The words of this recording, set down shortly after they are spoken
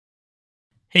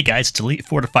Hey guys, it's Elite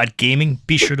Fortified Gaming.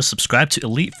 Be sure to subscribe to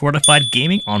Elite Fortified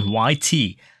Gaming on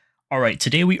YT. Alright,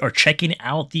 today we are checking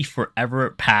out the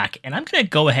Forever Pack, and I'm going to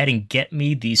go ahead and get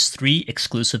me these 3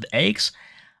 exclusive eggs.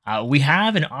 We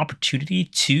have an opportunity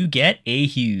to get a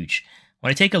huge.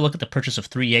 When I take a look at the purchase of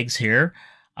 3 eggs here,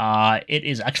 it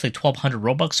is actually 1,200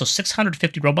 Robux, so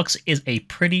 650 Robux is a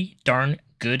pretty darn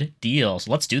good deal. So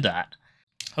let's do that.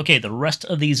 Okay, the rest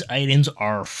of these items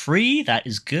are free. That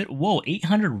is good. Whoa,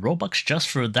 800 Robux just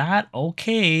for that?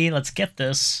 Okay, let's get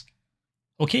this.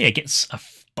 Okay, it gets a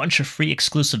bunch of free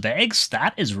exclusive eggs.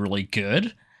 That is really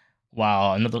good.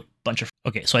 Wow, another bunch of...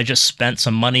 Okay, so I just spent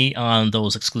some money on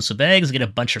those exclusive eggs. Get a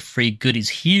bunch of free goodies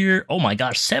here. Oh my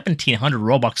gosh, 1,700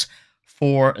 Robux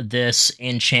for this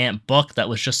enchant book that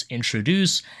was just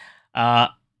introduced.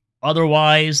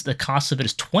 Otherwise, the cost of it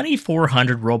is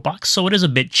 2,400 Robux, so it is a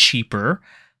bit cheaper.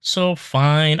 So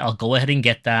fine, I'll go ahead and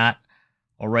get that.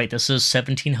 Alright, this is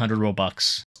 1,700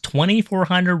 Robux.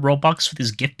 2,400 Robux for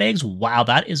these gift bags? Wow,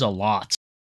 that is a lot.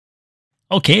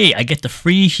 Okay, I get the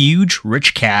free huge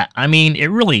rich cat. I mean,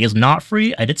 it really is not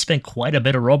free. I did spend quite a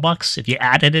bit of Robux if you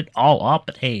added it all up,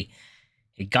 but hey,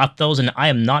 I got those and I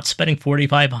am not spending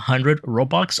 4,500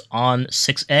 Robux on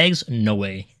 6 eggs. No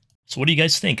way. So what do you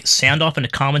guys think? Sound off in the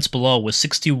comments below. Was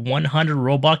 6,100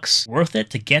 Robux worth it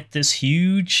to get this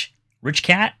huge rich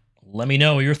cat? Let me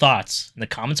know your thoughts in the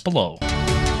comments below.